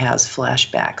 everybody has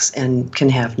flashbacks and can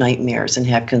have nightmares and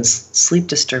have sleep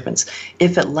disturbance.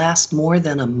 If it lasts more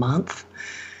than a month,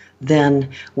 then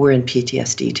we're in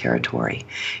PTSD territory.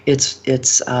 It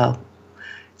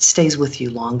stays with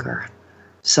you longer.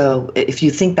 So if you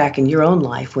think back in your own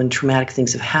life when traumatic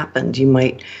things have happened, you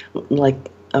might, like,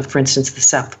 for instance, the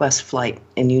Southwest flight,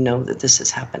 and you know that this has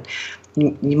happened,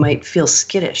 you might feel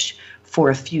skittish for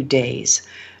a few days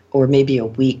or maybe a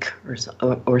week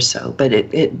or so, but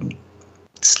it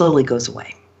slowly goes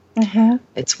away.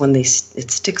 It's when it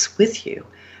sticks with you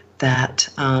that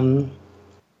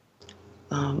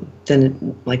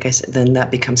then, like I said, then that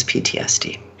becomes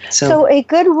PTSD. So a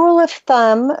good rule of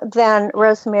thumb then,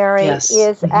 Rosemary,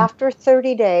 is after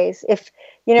 30 days, if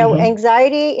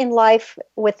anxiety in life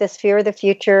with this fear of the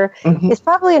future is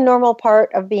probably a normal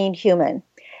part of being human.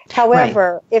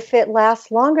 However, if it lasts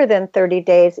longer than 30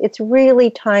 days, it's really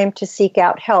time to seek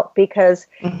out help, because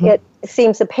it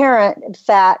seems apparent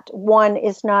that one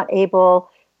is not able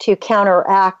to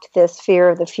counteract this fear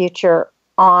of the future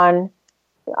on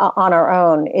our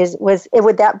own.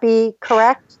 Would that be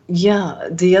correct? Yeah.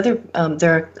 The other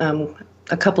there are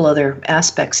a couple other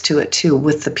aspects to it too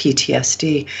with the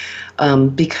PTSD,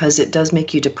 because it does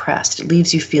make you depressed. It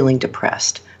leaves you feeling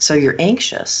depressed. So you're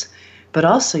anxious, but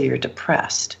also you're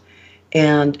depressed,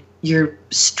 and you're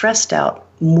stressed out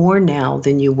more now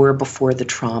than you were before the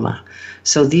trauma.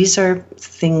 So these are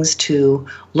things to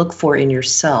look for in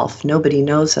yourself. Nobody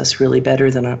knows us really better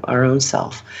than our own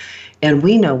self. And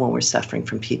we know when we're suffering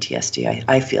from PTSD,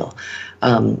 I feel,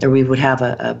 or we would have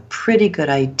a pretty good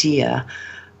idea,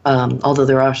 although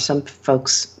there are some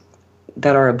folks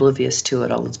that are oblivious to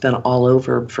it. It's been all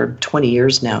over for 20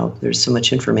 years now. There's so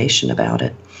much information about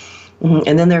it.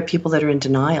 And then there are people that are in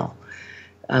denial,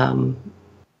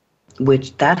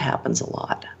 which that happens a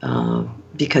lot,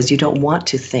 because you don't want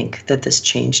to think that this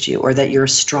changed you or that you're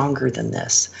stronger than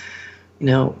this.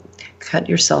 Cut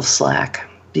yourself slack,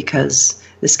 because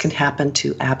this can happen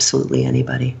to absolutely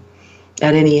anybody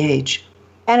at any age.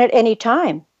 And at any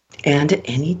time. And at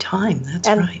any time, that's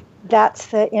right. That's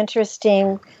the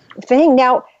interesting thing.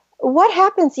 Now, what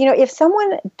happens, if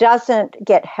someone doesn't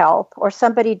get help, or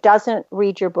somebody doesn't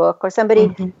read your book, or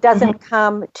somebody doesn't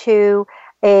come to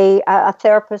a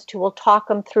therapist who will talk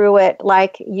them through it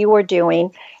like you are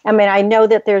doing? I mean, I know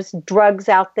that there's drugs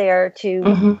out there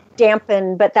to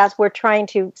dampen, but we're trying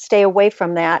to stay away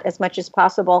from that as much as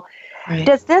possible. Right.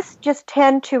 Does this just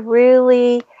tend to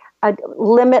really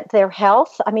limit their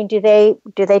health? I mean, do they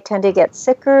tend to get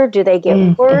sicker? Do they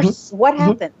get worse? What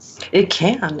happens? It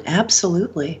can,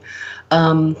 absolutely.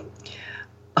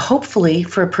 Hopefully,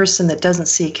 for a person that doesn't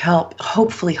seek help,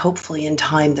 hopefully in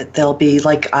time that they'll be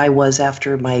like I was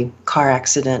after my car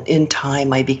accident. In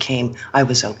time, I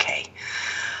was okay.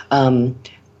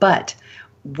 But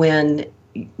when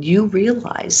you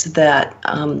realize that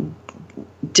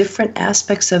different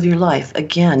aspects of your life,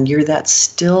 again, you're that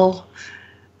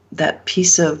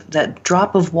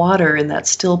drop of water in that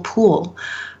still pool.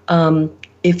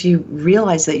 If you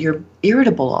realize that you're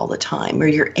irritable all the time, or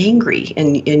you're angry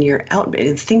and you're out,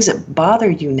 and things that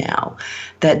bother you now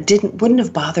that wouldn't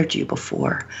have bothered you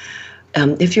before.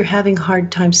 If you're having a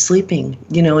hard time sleeping,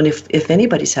 and if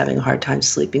anybody's having a hard time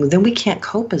sleeping, then we can't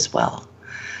cope as well.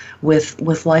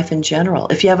 with life in general.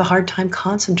 If you have a hard time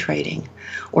concentrating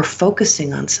or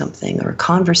focusing on something or a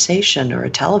conversation or a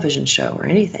television show or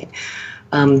anything,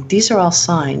 these are all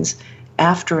signs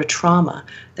after a trauma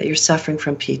that you're suffering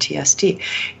from PTSD.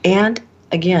 And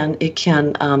again, it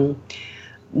can,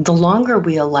 the longer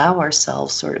we allow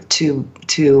ourselves sort of to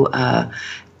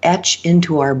etch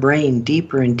into our brain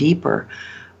deeper and deeper,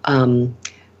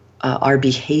 our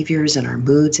behaviors and our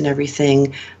moods and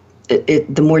everything,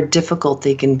 the more difficult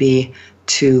they can be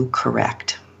to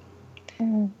correct.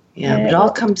 Yeah, and it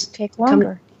all comes take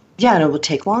longer. And it will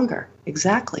take longer.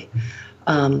 Exactly.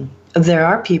 There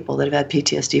are people that have had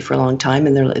PTSD for a long time,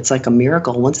 and it's like a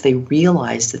miracle once they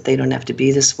realize that they don't have to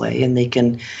be this way, and they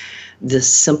can, this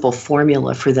simple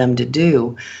formula for them to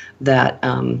do that,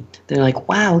 they're like,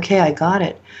 wow, okay, I got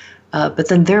it. But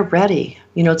then they're ready.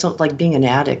 It's like being an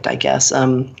addict, I guess.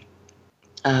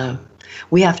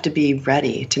 We have to be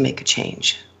ready to make a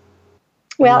change.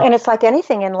 Well, and it's like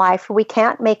anything in life. We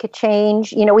can't make a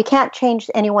change. We can't change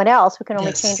anyone else. We can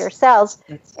only change ourselves.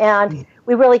 And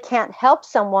we really can't help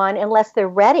someone unless they're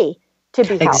ready to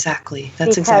be helped. Exactly.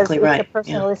 That's exactly right. It's a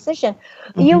personal decision.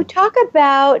 You talk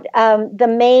about the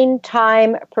main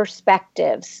time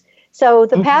perspectives. So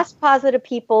the past positive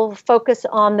people focus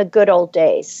on the good old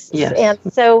days. Yes. And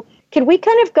so could we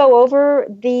kind of go over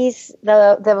these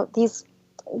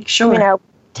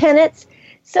tenets?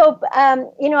 So, again,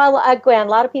 a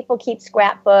lot of people keep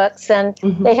scrapbooks and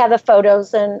they have the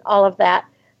photos and all of that.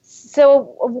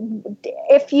 So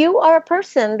if you are a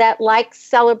person that likes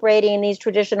celebrating these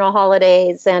traditional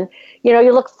holidays and,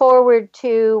 you look forward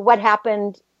to what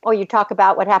happened, or you talk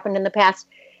about what happened in the past,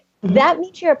 that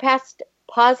means you're a past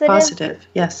positive? Positive,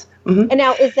 yes. And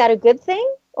now, is that a good thing?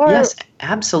 Or yes,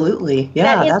 absolutely.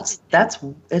 Yeah,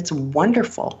 it's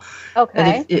wonderful.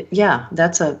 Okay.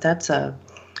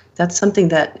 That's something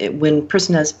that when a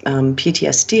person has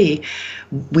PTSD,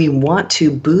 we want to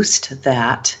boost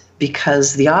that,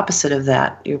 because the opposite of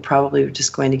that you're probably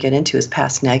just going to get into is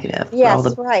past negative.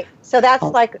 Yes, right. So that's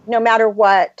like no matter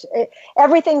what,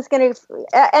 everything's going to,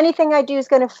 anything I do is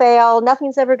going to fail.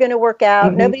 Nothing's ever going to work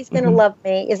out. Nobody's going to love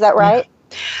me. Is that right?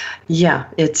 Yeah,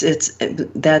 that's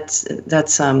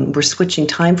we're switching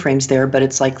time frames there, but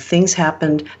it's like things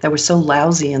happened that were so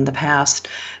lousy in the past,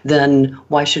 then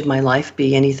why should my life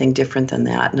be anything different than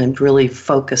that? And I'm really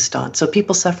focused on. So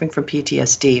people suffering from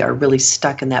PTSD are really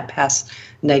stuck in that past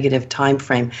negative time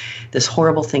frame. This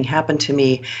horrible thing happened to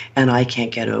me and I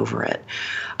can't get over it.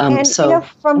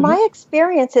 From my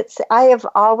experience, I have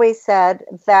always said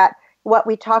that what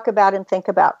we talk about and think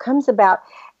about comes about.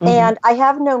 And I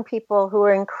have known people who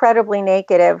are incredibly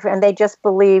negative, and they just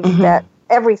believe that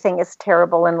everything is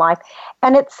terrible in life.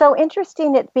 And it's so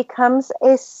interesting. It becomes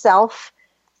a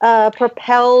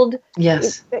self-propelled,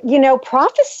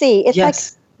 prophecy. It's like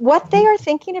what they are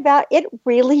thinking about, it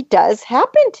really does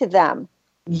happen to them.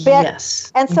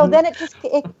 Yes. And so then it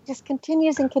just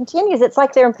continues and continues. It's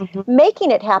like they're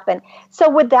making it happen. So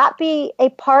would that be a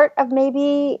part of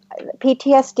maybe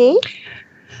PTSD?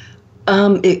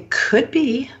 It could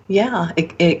be, yeah.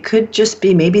 It could just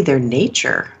be maybe their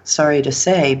nature. Sorry to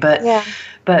say, but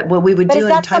what we would do. But is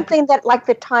that something that like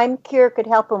the time cure could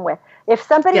help them with? If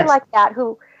somebody like that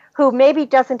who maybe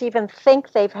doesn't even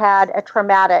think they've had a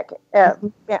traumatic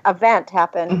event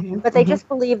happen, but they just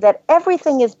believe that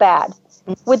everything is bad,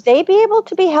 would they be able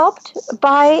to be helped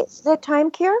by the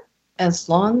time cure? As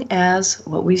long as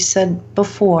what we said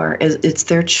before is it's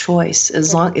their choice.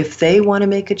 If they want to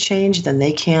make a change, then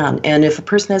they can. And if a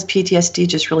person has PTSD,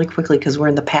 just really quickly, because we're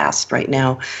in the past right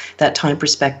now, that time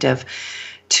perspective,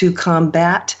 to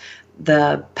combat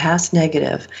the past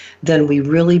negative, then we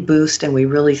really boost and we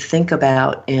really think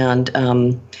about and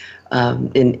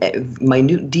in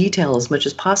minute detail as much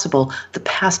as possible the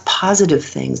past positive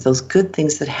things, those good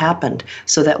things that happened,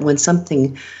 so that when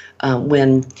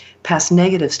past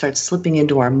negative starts slipping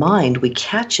into our mind, we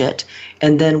catch it,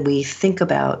 and then we think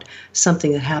about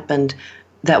something that happened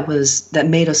that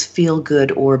made us feel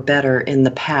good or better in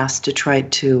the past, to try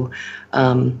to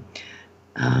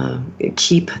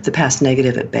keep the past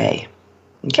negative at bay.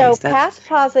 So past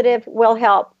positive will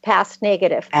help past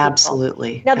negative people.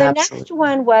 Absolutely. Now the next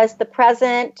one was the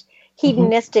present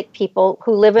hedonistic people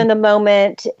who live in the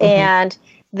moment and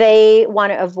they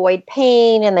want to avoid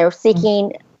pain and they're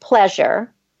seeking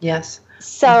pleasure. Yes.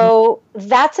 So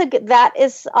that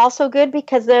is also good,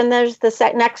 because then there's the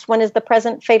next one is the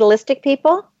present fatalistic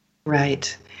people.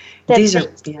 Right. These are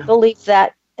believe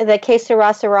that the que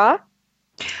sera sera.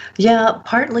 Yeah,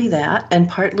 partly that, and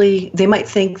partly they might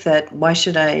think that why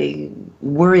should I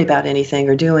worry about anything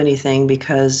or do anything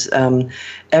because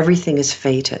everything is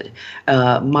fated.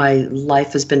 My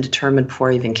life has been determined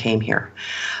before I even came here.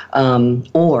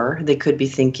 Or they could be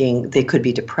thinking, they could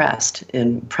be depressed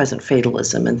in present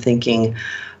fatalism and thinking,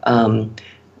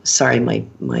 sorry,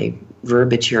 my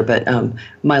verbiage here, but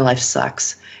my life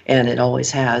sucks, and it always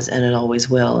has, and it always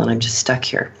will, and I'm just stuck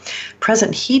here.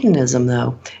 Present hedonism,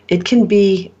 though, it can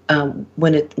be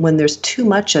when there's too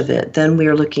much of it, then we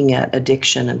are looking at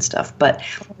addiction and stuff. But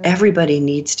everybody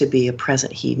needs to be a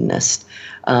present hedonist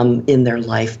in their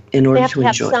life in order to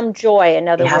enjoy. Have some joy, in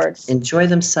other words. Enjoy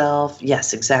themselves.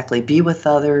 Yes, exactly. Be with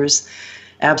others.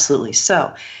 Absolutely.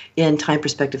 So, in time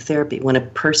perspective therapy, when a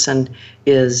person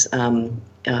is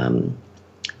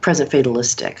present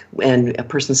fatalistic, and a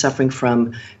person suffering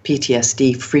from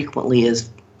PTSD frequently is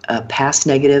past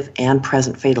negative and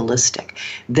present fatalistic,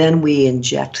 then we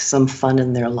inject some fun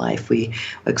in their life. We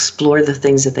explore the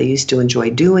things that they used to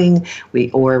enjoy doing,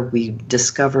 we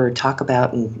discover, talk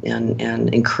about, and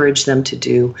encourage them to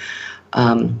do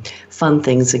fun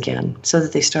things again so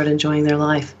that they start enjoying their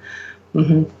life.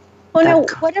 Mm-hmm. Well, now,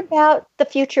 what about the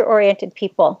future-oriented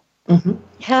people? Mm-hmm.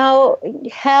 How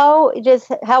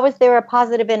is there a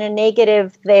positive and a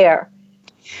negative there?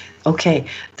 Okay,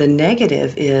 the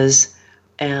negative is,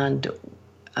 and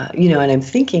and I'm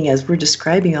thinking as we're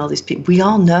describing all these people, we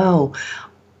all know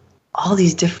all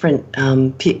these different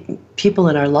people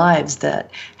in our lives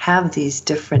that have these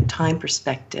different time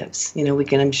perspectives.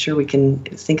 I'm sure we can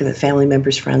think of the family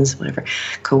members, friends, whatever,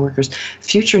 coworkers.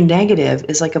 Future negative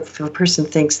is like if a person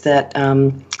thinks that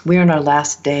we're in our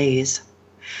last days.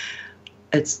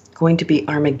 It's going to be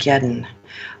Armageddon,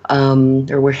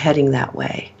 or we're heading that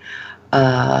way.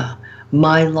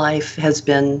 My life has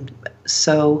been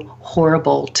so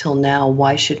horrible till now.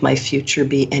 Why should my future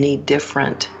be any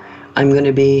different? I'm going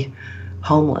to be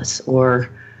homeless or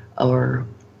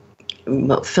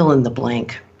fill in the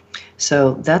blank.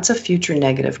 So that's a future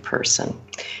negative person.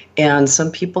 And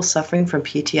some people suffering from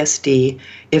PTSD,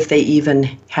 if they even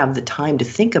have the time to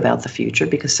think about the future,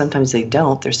 because sometimes they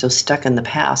don't, they're so stuck in the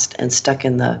past and stuck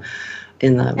in the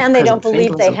and they don't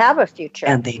believe they have a future.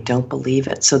 And they don't believe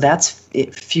it. So that's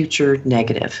future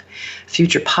negative.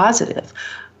 Future positive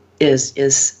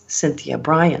is Cynthia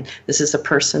Brian. This is a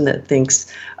person that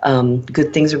thinks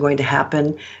good things are going to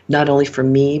happen, not only for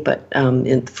me, but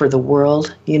for the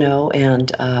world,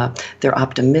 and they're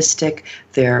optimistic.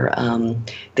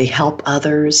 They help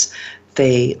others.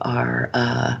 They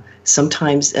are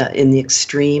sometimes in the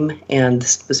extreme, and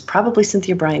this was probably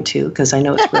Cynthia Brian too, because I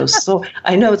know it's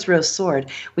Rose Rose Sword.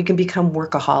 We can become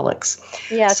workaholics.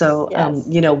 Yes. So yes.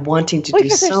 Wanting to do so much.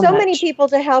 Because there's so many people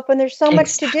to help, and there's so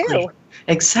much to do.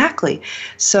 Exactly.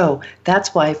 So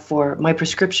that's why for my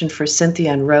prescription for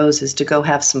Cynthia and Rose is to go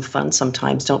have some fun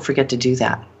sometimes. Don't forget to do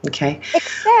that. Okay.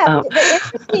 Except the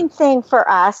interesting thing for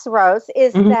us, Rose,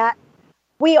 is that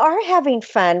we are having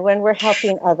fun when we're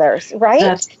helping others,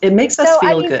 right? It makes us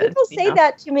feel good. People say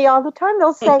that to me all the time.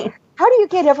 They'll say, how do you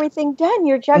get everything done?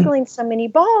 You're juggling so many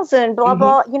balls and blah,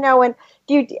 blah, and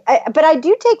but I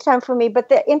do take time for me. But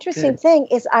the interesting thing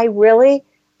is I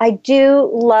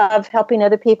do love helping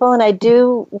other people, and I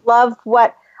do love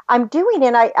what I'm doing.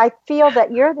 And I feel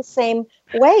that you're the same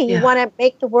way. You want to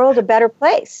make the world a better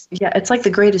place. Yeah, it's like the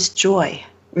greatest joy.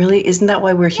 Really? Isn't that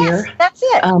why we're here? That's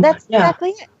it. That's exactly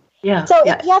it. Yeah. So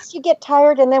yes, you get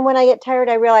tired, and then when I get tired,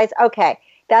 I realize, okay,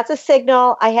 that's a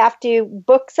signal. I have to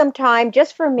book some time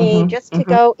just for me, just to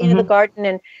go into the garden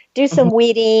and do some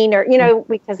weeding, or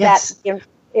because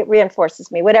it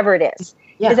reinforces me, whatever it is.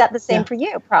 Yeah. Is that the same for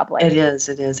you? Probably. It is.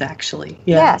 It is actually.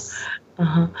 Yeah. Yes.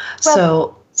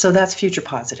 Well, so that's future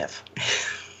positive.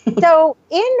 So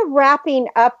in wrapping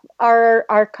up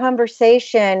our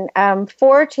conversation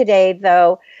for today,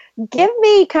 though, give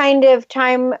me kind of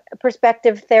time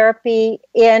perspective therapy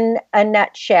in a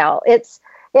nutshell. It's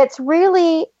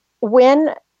really when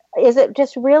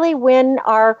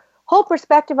our whole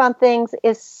perspective on things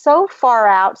is so far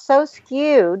out, so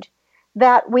skewed,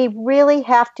 that we really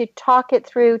have to talk it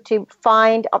through to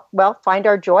find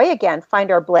our joy again,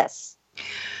 find our bliss.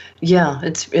 Yeah,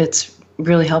 it's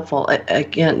really helpful.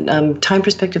 Again, time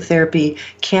perspective therapy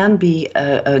can be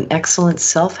an excellent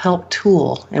self-help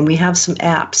tool, and we have some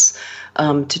apps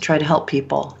to try to help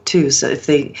people too. So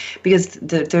because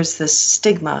there's this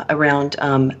stigma around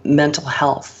mental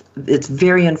health. It's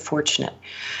very unfortunate,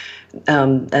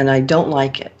 and I don't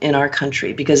like it in our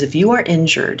country, because if you are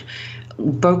injured,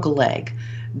 broke a leg,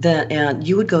 then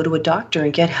you would go to a doctor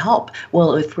and get help.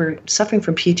 Well, if we're suffering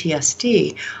from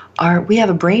PTSD, we have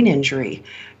a brain injury,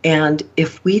 and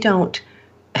if we don't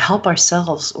help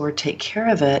ourselves or take care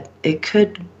of it, it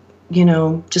could,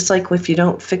 just like if you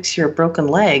don't fix your broken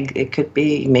leg, it could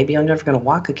be maybe I'm never going to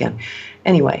walk again.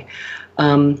 Anyway.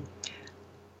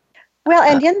 Well,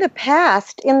 and in the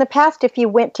past, if you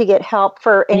went to get help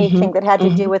for anything that had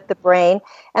to do with the brain,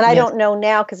 and I don't know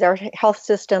now because our health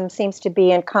system seems to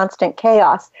be in constant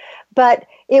chaos, but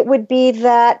it would be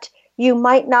that you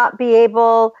might not be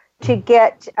able to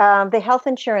get the health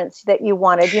insurance that you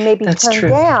wanted. You may be turned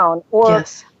down, or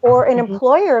an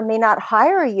employer may not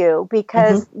hire you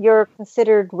because you're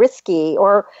considered risky,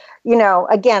 or,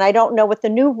 again, I don't know what the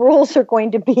new rules are going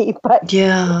to be, but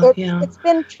it's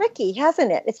been tricky,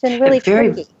 hasn't it? It's been really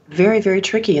tricky. Very, very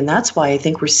tricky. And that's why I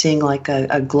think we're seeing like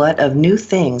a glut of new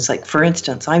things. Like, for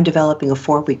instance, I'm developing a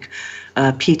 4-week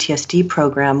PTSD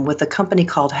program with a company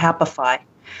called Happify.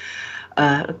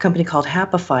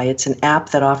 It's an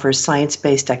app that offers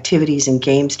science-based activities and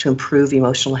games to improve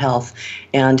emotional health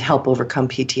and help overcome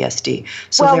PTSD.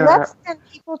 So let's send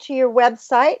people to your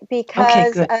website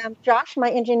because Josh, my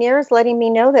engineer, is letting me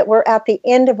know that we're at the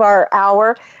end of our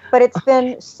hour. But it's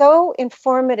been so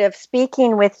informative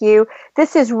speaking with you.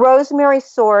 This is Rosemary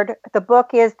Sword. The book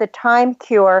is The Time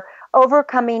Cure,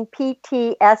 Overcoming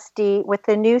PTSD with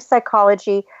the New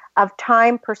Psychology of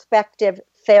Time Perspective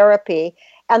Therapy.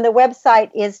 And the website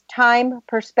is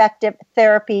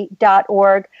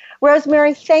timeperspectivetherapy.org.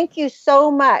 Rosemary, thank you so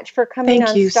much for coming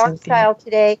on Star Style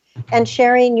today and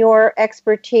sharing your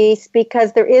expertise,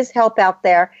 because there is help out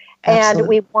there. Absolutely. And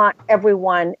we want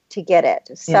everyone to get it.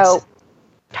 So,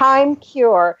 Time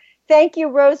Cure. Thank you,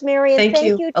 Rosemary. And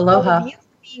thank you to all of you for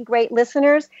being great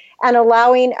listeners and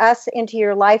allowing us into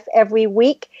your life every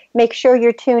week. Make sure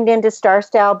you're tuned into Star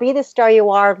Style. Be the Star You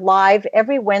Are live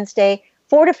every Wednesday,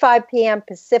 4 to 5 p.m.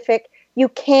 Pacific. You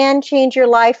can change your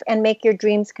life and make your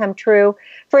dreams come true.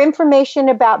 For information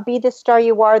about Be the Star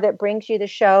You Are that brings you the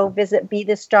show, visit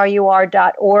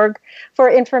BeTheStarYouAre.org. For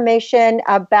information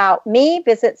about me,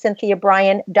 visit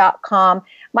CynthiaBrian.com.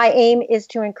 My aim is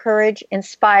to encourage,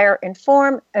 inspire,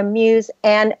 inform, amuse,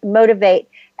 and motivate.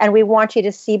 And we want you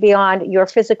to see beyond your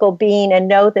physical being and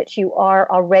know that you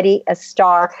are already a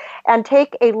star. And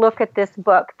take a look at this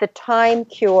book, The Time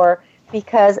Cure,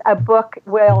 because a book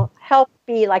will help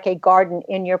be like a garden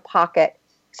in your pocket.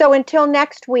 So until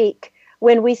next week,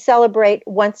 when we celebrate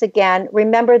once again,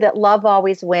 remember that love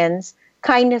always wins,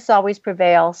 kindness always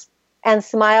prevails, and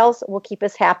smiles will keep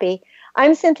us happy.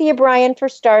 I'm Cynthia Brian for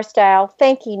Star Style,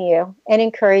 thanking you and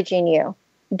encouraging you.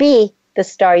 Be the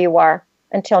star you are.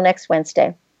 Until next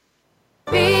Wednesday.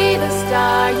 Be the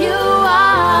star you are.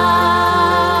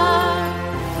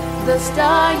 The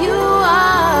star you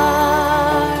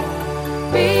are.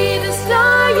 Be the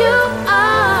star you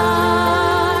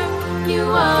are. You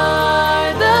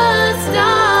are the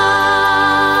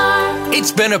star.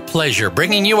 It's been a pleasure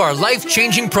bringing you our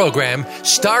life-changing program,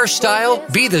 Star Style,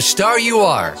 Be the Star You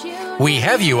Are. We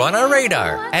have you on our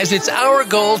radar, as it's our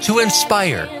goal to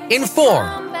inspire,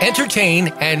 inform, entertain,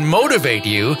 and motivate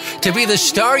you to be the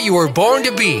star you were born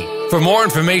to be. For more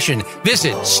information,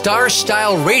 visit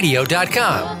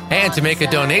starstyleradio.com. And to make a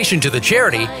donation to the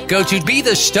charity, go to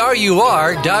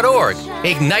BeTheStarYouAre.org.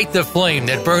 Ignite the flame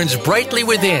that burns brightly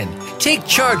within. Take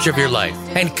charge of your life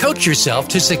and coach yourself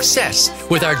to success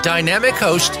with our dynamic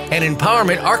host and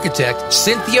empowerment architect,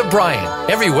 Cynthia Brian,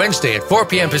 every Wednesday at 4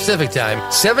 p.m. Pacific Time,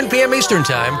 7 p.m. Eastern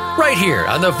Time, right here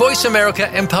on the Voice America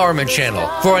Empowerment Channel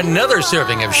for another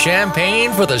serving of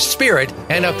champagne for the spirit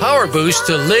and a power boost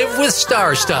to live with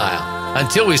Star Style.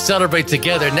 Until we celebrate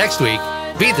together next week,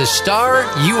 be the star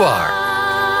you are.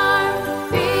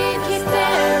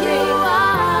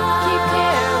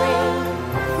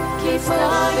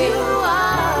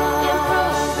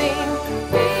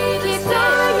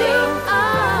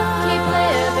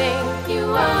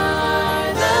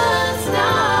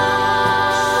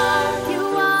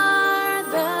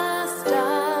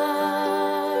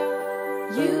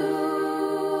 You